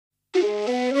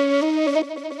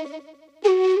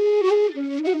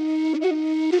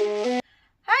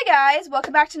guys,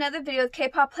 welcome back to another video with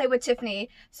K-Pop Play with Tiffany.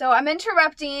 So I'm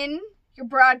interrupting your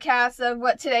broadcast of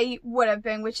what today would have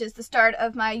been, which is the start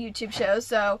of my YouTube show.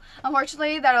 So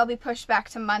unfortunately that'll be pushed back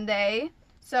to Monday.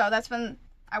 So that's when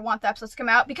I want the episodes to come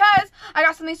out because I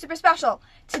got something super special.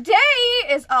 Today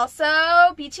is also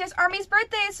BTS ARMY's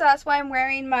birthday, so that's why I'm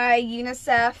wearing my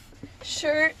UNICEF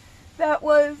shirt that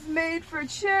was made for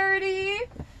charity.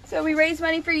 So we raised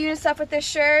money for UNICEF with this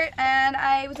shirt, and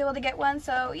I was able to get one,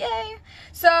 so yay.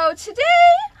 So today,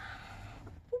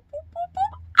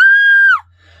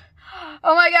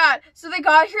 oh my god, so they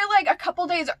got here like a couple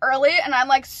days early, and I'm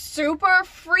like super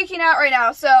freaking out right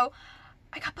now. So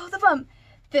I got both of them.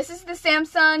 This is the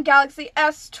Samsung Galaxy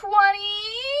S20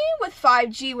 with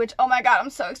 5G, which, oh my god, I'm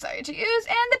so excited to use,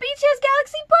 and the BTS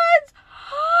Galaxy Buds.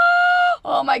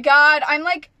 Oh my god,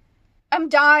 I'm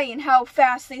dying how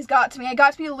fast these got to me. I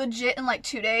got to me legit in like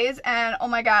 2 days, and oh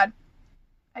my god.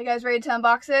 Are you guys ready to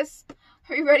unbox this?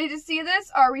 Are you ready to see this?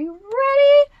 Are we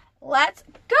ready? Let's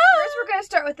go! First, we're going to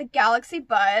start with the Galaxy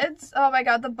Buds. Oh my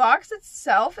god, the box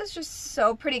itself is just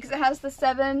so pretty because it has the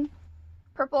 7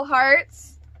 purple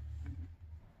hearts.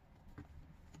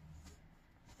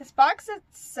 This box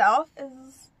itself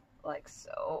is like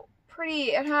so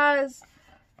pretty. It has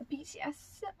the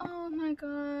BTS. Oh my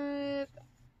god.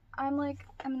 I'm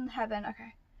in heaven.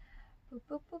 Okay. Boop,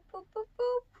 boop, boop, boop, boop,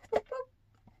 boop, boop, boop.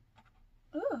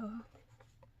 Ooh.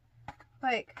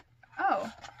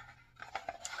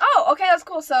 Oh, okay, that's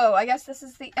cool. So I guess this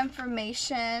is the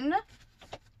information.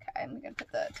 Okay, I'm gonna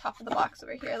put the top of the box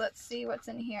over here. Let's see what's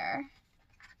in here.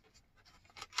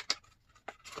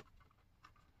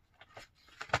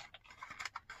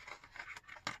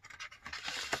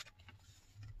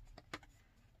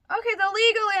 Okay, the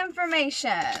legal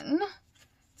information.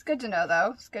 It's good to know,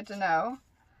 though. It's good to know.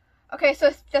 Okay,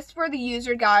 so that's where the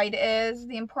user guide is,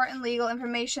 the important legal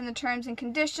information, the terms and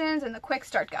conditions, and the quick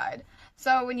start guide.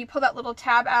 So when you pull that little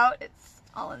tab out, it's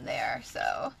all in there. So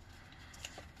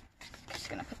I'm just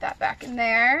gonna put that back in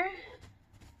there.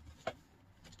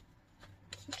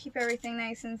 Keep everything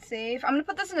nice and safe. I'm gonna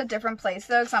put this in a different place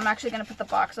though, because I'm actually gonna put the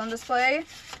box on display.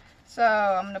 So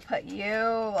I'm gonna put you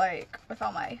like with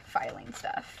all my filing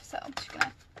stuff. So I'm just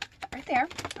gonna put that right there.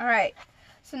 All right.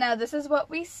 So now this is what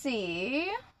we see.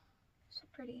 So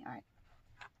pretty. All right.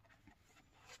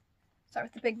 Start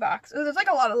with the big box. Oh, there's like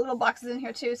a lot of little boxes in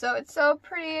here too. So it's so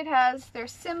pretty. It has their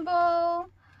symbol.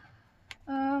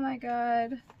 Oh my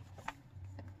god.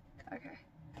 Okay.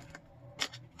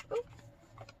 Ooh.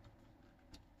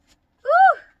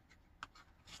 Ooh.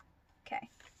 Okay.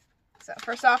 So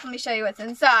first off, let me show you what's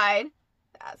inside.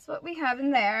 That's what we have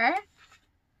in there.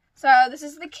 So this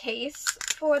is the case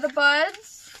for the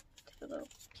buds. Take the little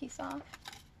piece off.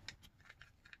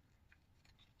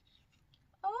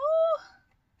 Oh.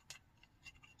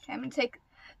 Okay, I'm gonna take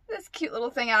this cute little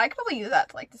thing out. I could probably use that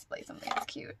to like display something that's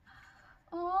cute.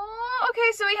 Oh,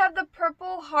 okay, so we have the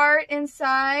purple heart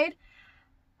inside.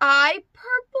 I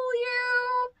purple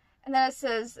you. And then it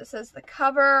says the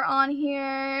cover on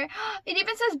here. It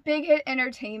even says Big Hit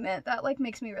Entertainment. That like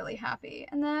makes me really happy.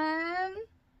 And then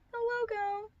the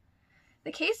logo.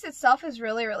 The case itself is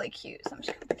really, really cute. So I'm just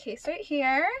gonna put the case right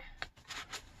here.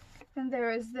 And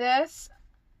there is this.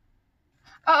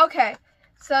 Oh, okay.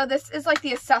 So this is like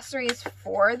the accessories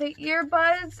for the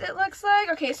earbuds, it looks like.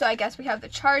 Okay, so I guess we have the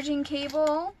charging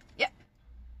cable. Yep.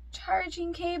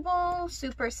 Charging cable,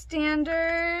 super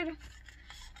standard.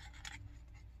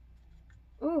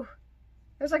 Ooh.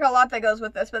 There's like a lot that goes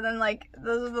with this, but then like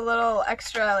those are the little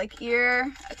extra like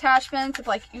ear attachments if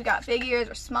like you got big ears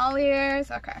or small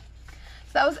ears. Okay.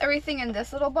 So that was everything in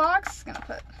this little box. I'm gonna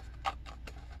put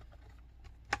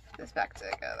this back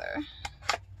together.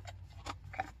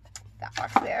 Okay, that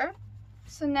box there.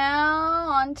 So now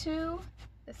onto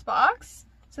this box.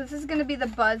 So this is gonna be the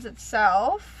buds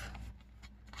itself.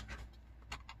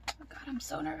 Oh god, I'm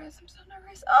so nervous. I'm so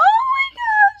nervous. Oh my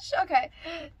gosh. Okay,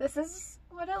 this is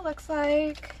what it looks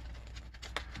like.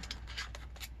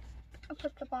 I'll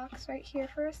put the box right here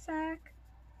for a sec.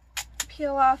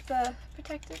 Peel off the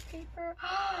protective paper.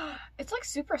 It's like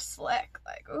super slick.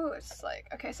 Like, ooh, it's like,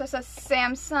 okay, so it says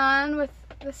Samsung with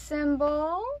the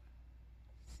symbol.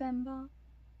 I'm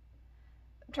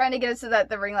trying to get it so that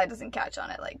the ring light doesn't catch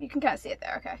on it. Like, you can kind of see it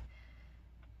there, okay.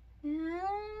 And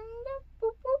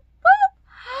boop, boop,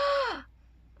 boop.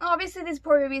 Obviously, these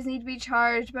poor babies need to be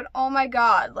charged, but oh my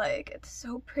god, like, it's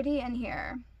so pretty in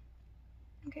here.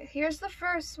 Okay, here's the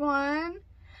first one.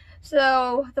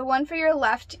 So the one for your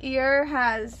left ear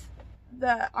has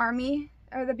the ARMY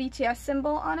or the BTS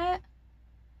symbol on it.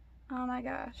 Oh my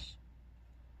gosh.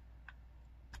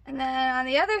 And then on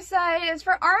the other side is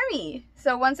for ARMY.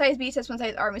 So one side is BTS, one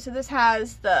side is ARMY. So this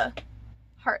has the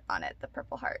heart on it, the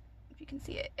purple heart, if you can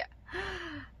see it. Yeah.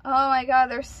 Oh my god,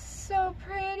 they're so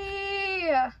pretty.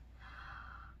 They're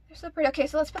so pretty. Okay,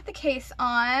 so let's put the case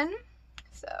on.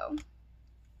 So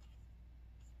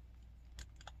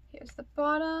here's the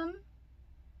bottom.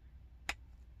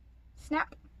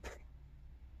 Snap.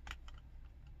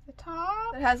 The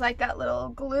top. It has like that little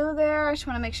glue there. I just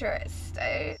want to make sure it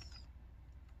stays.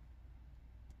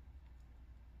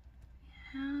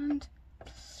 And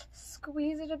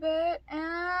squeeze it a bit,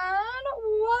 and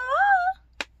voila!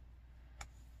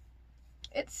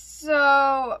 It's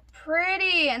so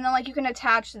pretty. And then like you can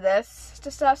attach this to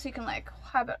stuff so you can like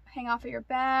have it hang off of your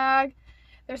bag.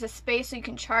 There's a space so you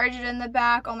can charge it in the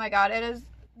back. Oh my god, it is.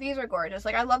 These are gorgeous.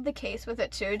 Like I love the case with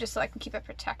it too, just so I can keep it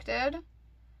protected.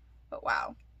 But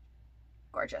wow,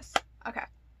 gorgeous. Okay,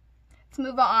 let's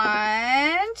move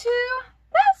on to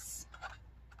this.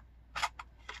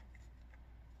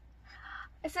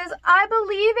 It says, I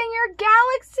believe in your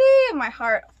galaxy. My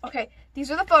heart. Okay,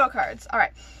 these are the photo cards. All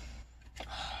right.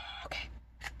 Okay.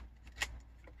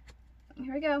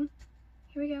 Here we go.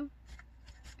 Here we go.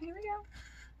 Here we go.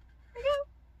 Here we go.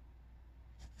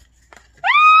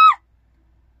 Ah!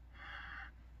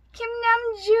 Kim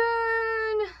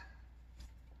Namjoon.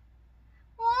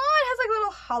 Oh, it has like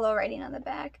little hollow writing on the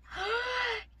back.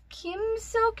 Kim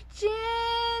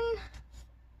Seokjin.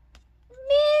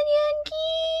 Min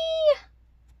Yoongi.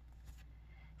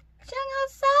 Jung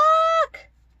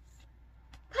Ho-sak,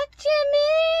 Park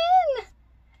Jae-min,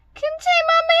 Kim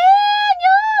Tae-ma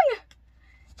Young,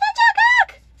 Jung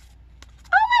Jung-kook.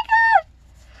 Oh my god!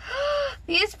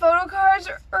 These photo cards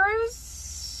are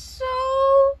so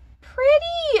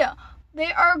pretty.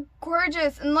 They are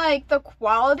gorgeous, and like the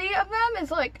quality of them is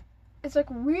like, it's like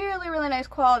really, really nice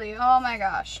quality. Oh my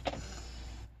gosh.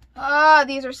 Ah,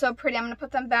 these are so pretty. I'm gonna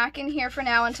put them back in here for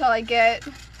now until I get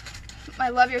my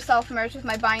Love Yourself merch with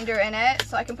my binder in it,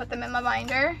 so I can put them in my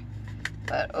binder.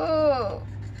 But oh,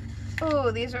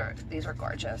 these are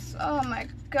gorgeous. Oh my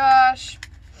gosh.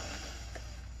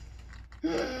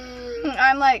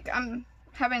 I'm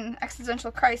having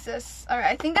existential crisis. All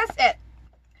right, I think that's it.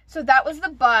 So that was the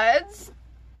buds.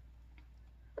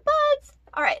 The buds.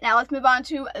 All right, now let's move on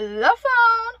to the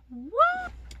phone.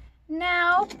 What?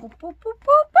 Now, boop, boop, boop,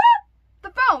 boop, boop.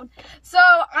 The phone. So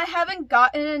I haven't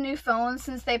gotten a new phone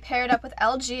since they paired up with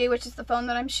LG, which is the phone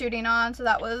that I'm shooting on. So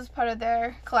that was part of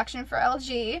their collection for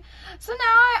LG. So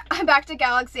now I'm back to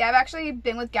Galaxy. I've actually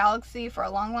been with Galaxy for a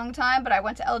long, long time, but I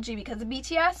went to LG because of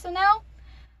BTS. So now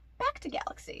back to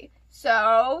Galaxy.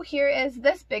 So here is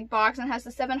this big box, and it has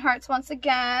the 7 hearts once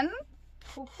again.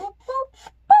 Boop, boop, boop,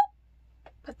 boop.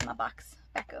 Put my box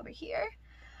back over here.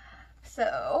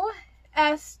 So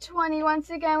S20 once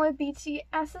again with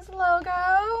BTS's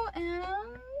logo, and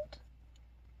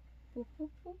boop, boop,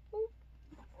 boop,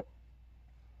 boop.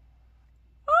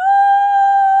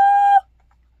 Oh!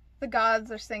 The gods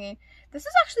are singing. This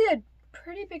is actually a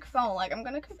pretty big phone. Like, I'm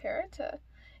gonna compare it to,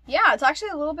 yeah, it's actually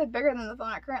a little bit bigger than the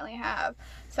phone I currently have.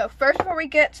 So first, before we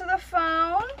get to the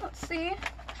phone, let's see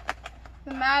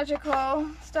the magical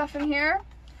stuff in here.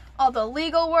 All the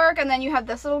legal work, and then you have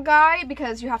this little guy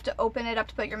because you have to open it up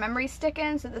to put your memory stick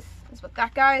in. So this is what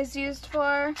that guy is used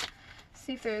for.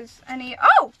 See if there's any.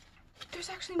 Oh, there's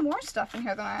actually more stuff in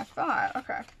here than I thought.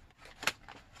 Okay.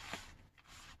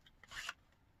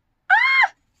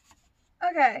 Ah!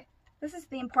 Okay. This is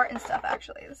the important stuff.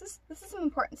 Actually, this is some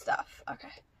important stuff. Okay.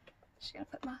 Just gonna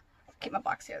keep my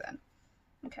box here then.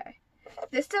 Okay.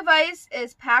 This device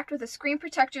is packed with a screen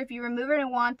protector. If you remove it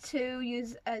and want to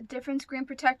use a different screen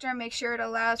protector, make sure it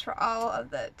allows for all of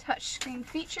the touch screen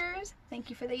features. Thank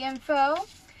you for the info.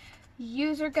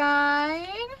 User guide.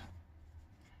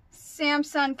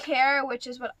 Samsung Care, which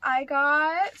is what I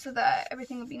got, so that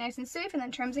everything will be nice and safe. And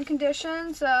then terms and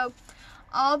conditions. So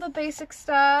all the basic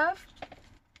stuff.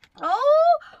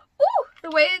 Oh! Ooh,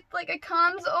 the way it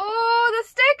comes. Oh, the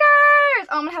stickers!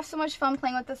 Oh, I'm gonna have so much fun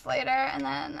playing with this later. And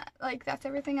then, like, that's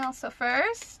everything else. So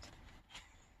first,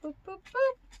 boop, boop,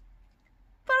 boop.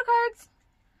 Photo cards.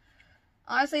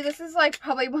 Honestly, this is, like,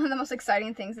 probably one of the most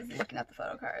exciting things is looking at the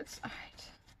photo cards. All right.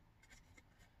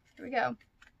 Here we go.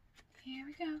 Here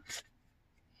we go.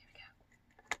 Here we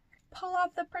go. Pull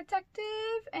off the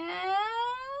protective and...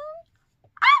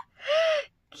 Ah!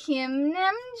 Kim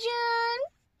Namjoon.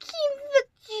 Kim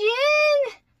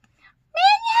Seokjin,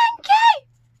 Min Yoongi,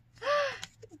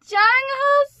 Jung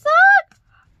Ho-sak,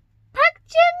 Park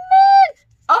Jae-min.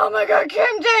 Oh my god,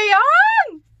 Kim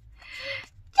Tae-young,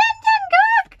 Jung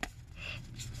Jung-kook,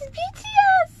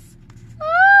 BTS.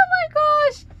 Oh my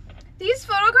gosh, these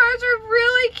photo cards are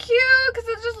really cute because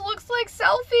it just looks like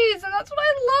selfies, and that's what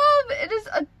I love. It is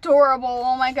adorable.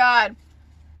 Oh my god.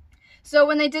 So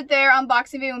when they did their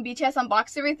unboxing video, when BTS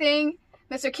unboxed everything,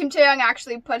 Mr. Kim Tae-young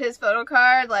actually put his photo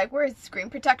card, like, where his screen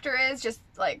protector is, just,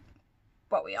 like,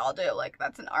 what we all do. Like,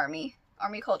 that's an army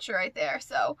culture right there.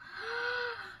 So,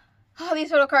 oh, these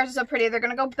photo cards are so pretty. They're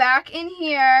going to go back in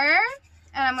here,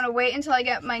 and I'm going to wait until I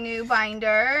get my new binder,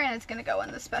 and it's going to go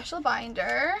in the special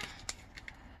binder.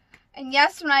 And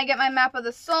yes, when I get my Map of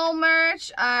the Soul merch,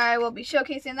 I will be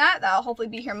showcasing that. That'll hopefully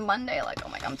be here Monday. Like, oh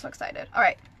my god, I'm so excited.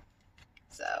 Alright.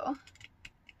 So,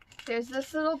 there's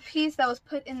this little piece that was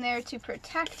put in there to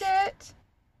protect it.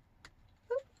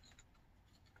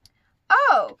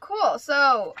 Oh, cool.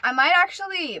 So, I might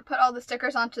actually put all the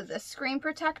stickers onto this screen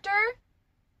protector.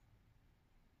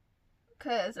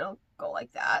 Because it'll go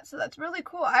like that. So, that's really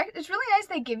cool. It's really nice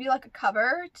they give you, like, a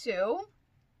cover, too.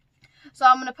 So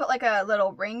I'm going to put like a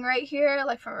little ring right here,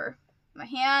 like for my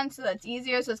hand, so that's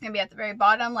easier. So it's going to be at the very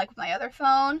bottom, like with my other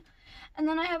phone. And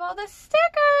then I have all the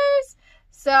stickers.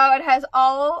 So it has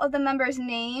all of the members'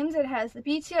 names. It has the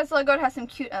BTS logo. It has some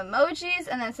cute emojis.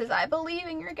 And then it says, I believe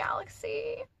in your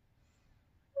galaxy.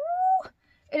 Woo!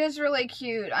 It is really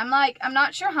cute. I'm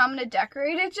not sure how I'm going to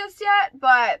decorate it just yet.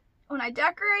 But when I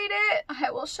decorate it,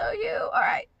 I will show you. All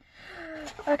right.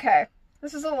 Okay.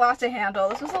 This is a lot to handle.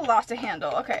 This was a lot to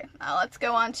handle. Okay, now let's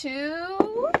go on to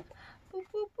boop,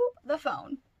 boop, boop, the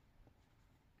phone.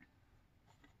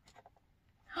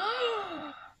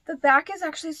 The back is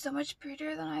actually so much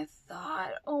prettier than I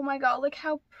thought. Oh my god, look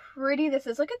how pretty this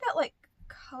is. Look at that, like,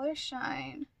 color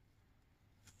shine.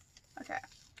 Okay.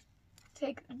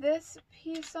 Take this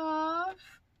piece off,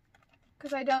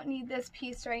 because I don't need this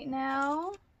piece right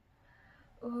now.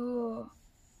 Ooh.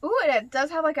 Ooh, it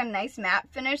does have like a nice matte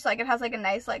finish, like it has like a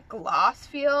nice like gloss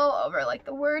feel over like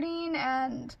the wording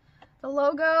and the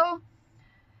logo.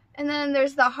 And then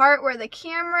there's the heart where the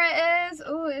camera is.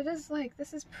 Ooh, it is like,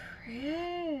 this is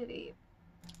pretty.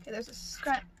 Okay, there's a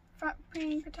front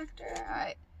screen protector. All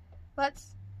right,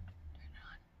 let's turn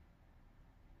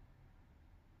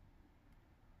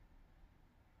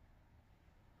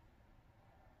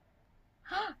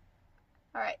it on.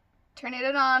 All right, turning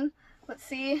it on. Let's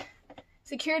see.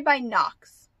 Secured by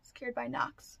Knox. Secured by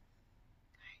Knox.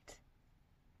 Alright.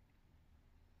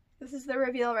 This is the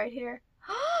reveal right here.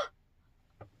 Oh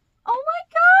my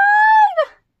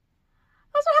god!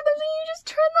 That's what happens when you just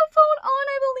turn the phone on.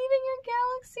 I believe in your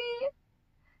galaxy.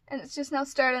 And it's just now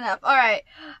starting up. Alright.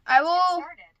 I will...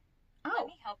 Let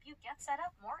me help you get set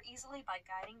up more easily by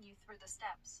guiding you through the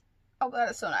steps. Oh,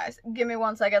 that is so nice. Give me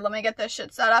 1 second. Let me get this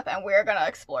shit set up and we're gonna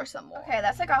explore some more. Okay,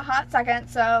 that's like a hot second.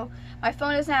 So my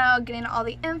phone is now getting all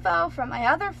the info from my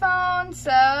other phone. So,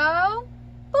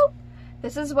 boop.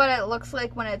 This is what it looks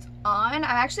like when it's on. I'm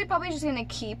actually probably just gonna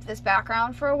keep this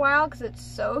background for a while because it's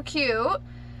so cute.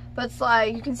 But it's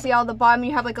like, you can see all the bottom.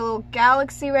 You have like a little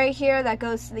galaxy right here that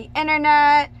goes to the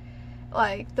internet.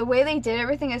 Like, the way they did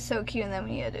everything is so cute. And then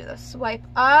we need to do the swipe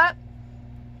up.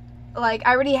 Like,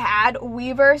 I already had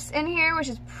Weverse in here, which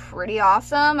is pretty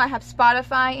awesome. I have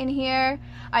Spotify in here.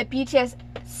 I have BTS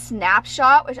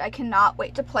Snapshot, which I cannot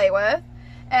wait to play with.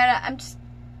 And I'm just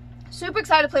super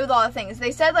excited to play with all the things.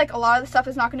 They said, like, a lot of the stuff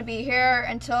is not going to be here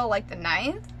until, like, the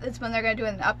 9th. It's when they're going to do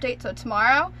an update, so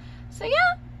tomorrow. So,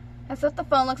 yeah, that's what the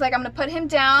phone looks like. I'm going to put him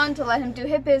down to let him do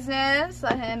his business,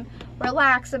 let him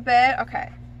relax a bit. Okay,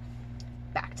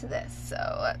 back to this.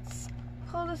 So, let's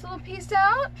pull this little piece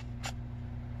out.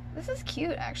 This is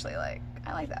cute, actually. Like,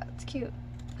 I like that. It's cute.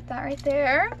 Put that right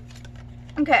there.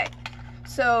 Okay,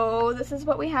 so this is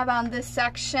what we have on this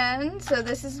section. So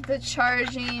this is the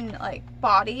charging, like,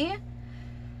 body.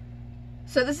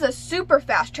 So this is a super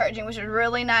fast charging, which is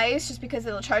really nice, just because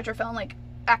it'll charge your phone, like,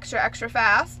 extra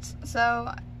fast. So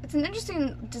it's an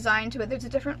interesting design to it. There's a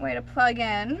different way to plug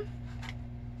in.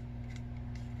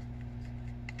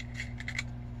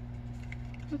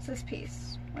 What's this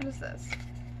piece? What is this?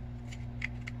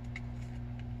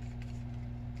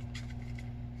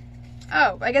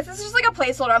 Oh, I guess this is just like a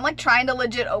placeholder. I'm like trying to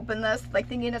legit open this, like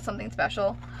thinking it's something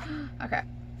special. Okay.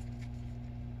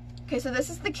 Okay, so this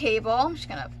is the cable. I'm just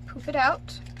gonna poop it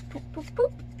out. Poop, poop,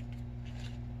 poop.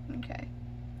 Okay.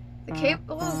 The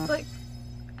cable is like,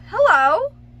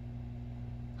 hello?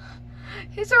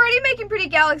 He's already making pretty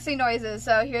galaxy noises.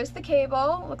 So here's the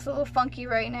cable. Looks a little funky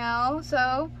right now.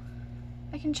 So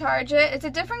I can charge it. It's a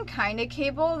different kind of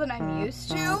cable than I'm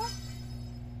used to.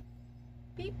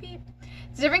 Beep, beep.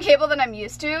 It's a different cable than I'm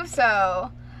used to,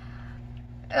 so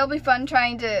it'll be fun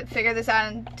trying to figure this out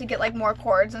and to get like more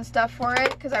cords and stuff for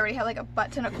it, because I already have like a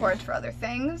butt ton of cords for other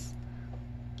things.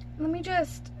 Let me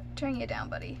just turn you down,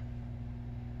 buddy.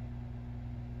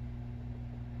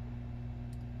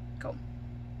 Cool.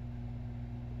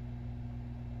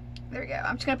 There we go.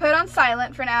 I'm just gonna put it on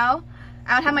silent for now.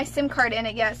 I don't have my SIM card in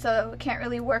it yet, so it can't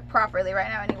really work properly right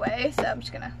now anyway. So I'm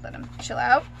just gonna let him chill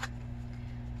out.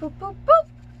 Boop, boop, boop.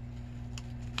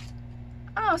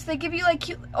 Oh, so they give you like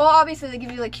cute, well, obviously they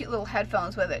give you like cute little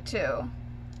headphones with it too.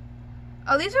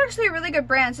 Oh, these are actually a really good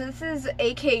brand. So this is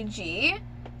AKG.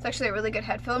 It's actually a really good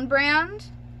headphone brand.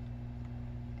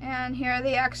 And here are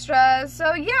the extras.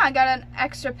 So yeah, I got an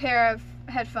extra pair of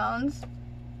headphones.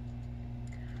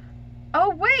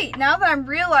 Oh wait, now that I'm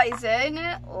realizing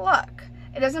it, look.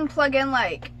 It doesn't plug in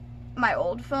like my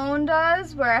old phone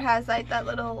does, where it has like that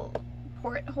little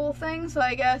porthole thing. So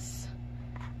I guess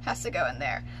it has to go in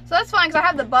there. So that's fine, because I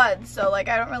have the buds, so like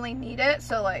I don't really need it.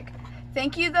 So like,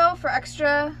 thank you though for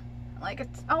extra. Like,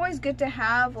 it's always good to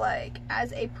have like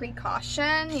as a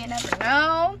precaution. You never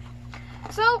know.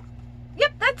 So,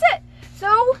 yep, that's it.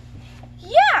 So,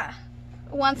 yeah.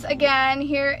 Once again,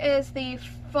 here is the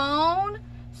phone.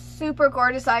 Super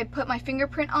gorgeous. I put my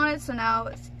fingerprint on it, so now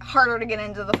it's harder to get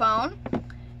into the phone.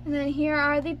 And then here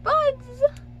are the buds.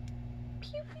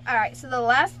 Alright, so the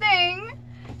last thing,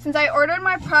 since I ordered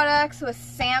my products with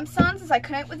Samsung, since I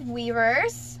couldn't with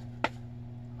Weverse,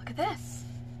 look at this.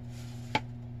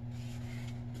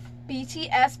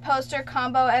 BTS Poster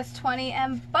Combo S20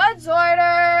 and Buds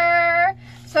order.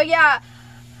 So yeah,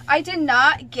 I did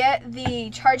not get the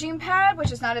charging pad,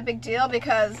 which is not a big deal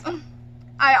because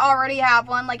I already have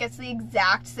one. Like, it's the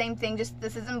exact same thing, just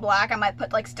this is in black. I might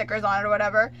put like stickers on it or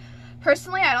whatever.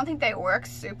 Personally, I don't think they work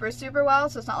super well,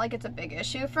 so it's not like it's a big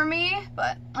issue for me,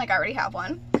 but like I already have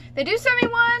one. They do send me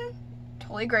one.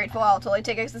 Totally grateful. I'll totally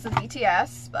take it because this is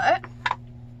BTS, but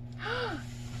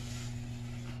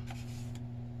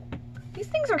these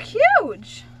things are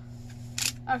huge.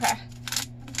 Okay.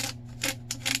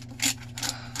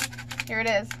 Here it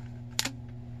is.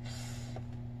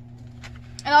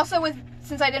 And also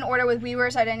since I didn't order with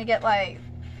Weverse, I didn't get like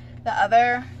the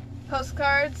other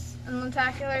postcards and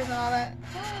lentaculars and all that.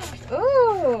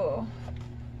 Ooh.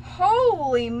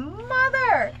 Holy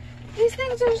mother. These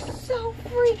things are so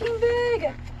freaking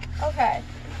big. Okay.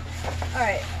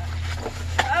 Alright.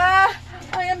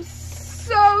 I am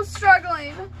so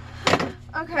struggling.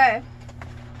 Okay.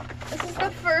 This is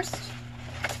the first.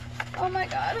 Oh my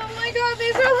god,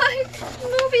 these are like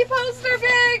movie poster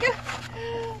big.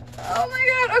 Oh my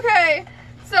god, okay.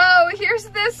 So here's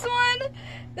this one.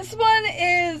 This one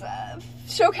is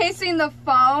showcasing the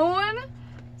phone.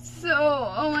 So,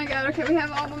 oh my god, okay, we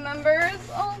have all the members.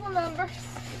 Oh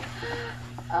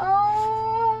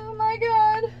my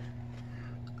god.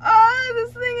 Oh,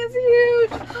 this thing is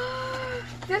huge.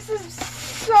 This is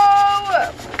so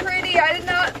pretty. I did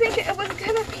not think it was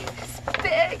gonna be this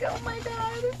big. Oh my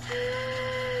god.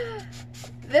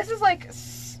 This is like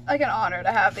an honor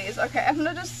to have these. Okay, I'm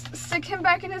gonna just stick him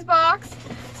back in his box.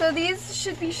 So these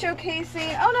should be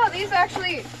showcasing, oh no, these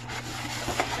actually, it's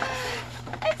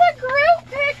a group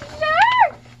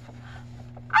picture!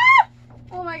 Ah!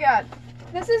 Oh my god.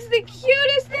 This is the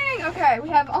cutest thing. Okay, we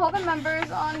have all the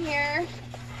members on here.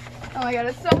 Oh my god,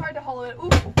 it's so hard to hold it. Ooh.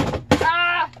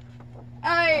 Ah!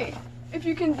 If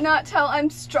you can not tell, I'm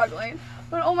struggling.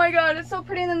 But oh my god, it's so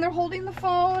pretty, and then they're holding the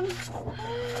phone.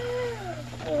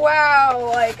 Wow,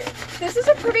 like, this is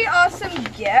a pretty awesome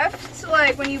gift,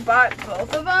 like, when you bought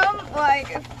both of them.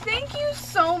 Like, thank you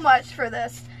so much for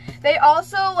this. They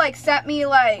also, like, sent me,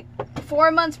 like,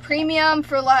 4 months premium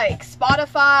for, like,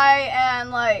 Spotify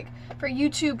and, like, for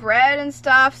YouTube Red and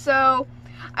stuff, so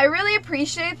I really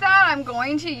appreciate that. I'm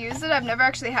going to use it. I've never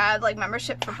actually had, like,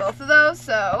 membership for both of those,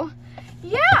 so,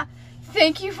 yeah.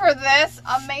 Thank you for this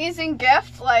amazing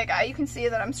gift. Like, you can see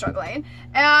that I'm struggling.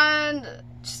 And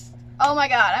just, oh my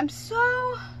god, I'm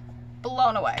so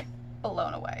blown away.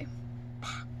 Blown away.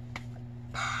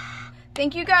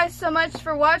 Thank you guys so much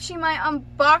for watching my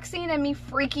unboxing and me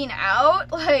freaking out.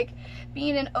 Like,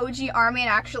 being an OG ARMY and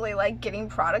actually, like, getting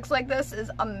products like this is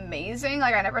amazing.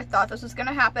 Like, I never thought this was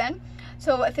gonna happen.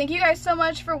 So, thank you guys so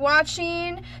much for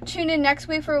watching. Tune in next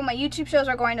week for when my YouTube shows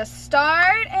are going to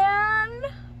start. And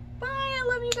bye. I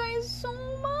love you guys so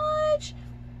much.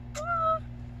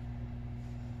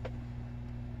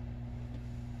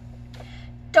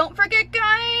 Don't forget,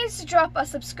 guys, to drop a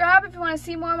subscribe if you want to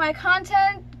see more of my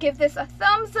content. Give this a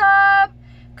thumbs up.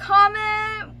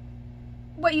 Comment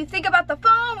what you think about the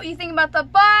phone, what you think about the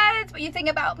buds, what you think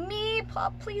about me.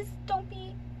 Please don't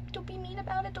be mean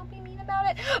about it. Don't be mean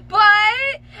about it. But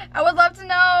I would love to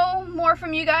know more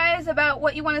from you guys about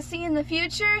what you want to see in the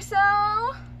future. So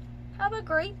have a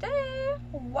great day.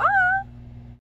 Wow.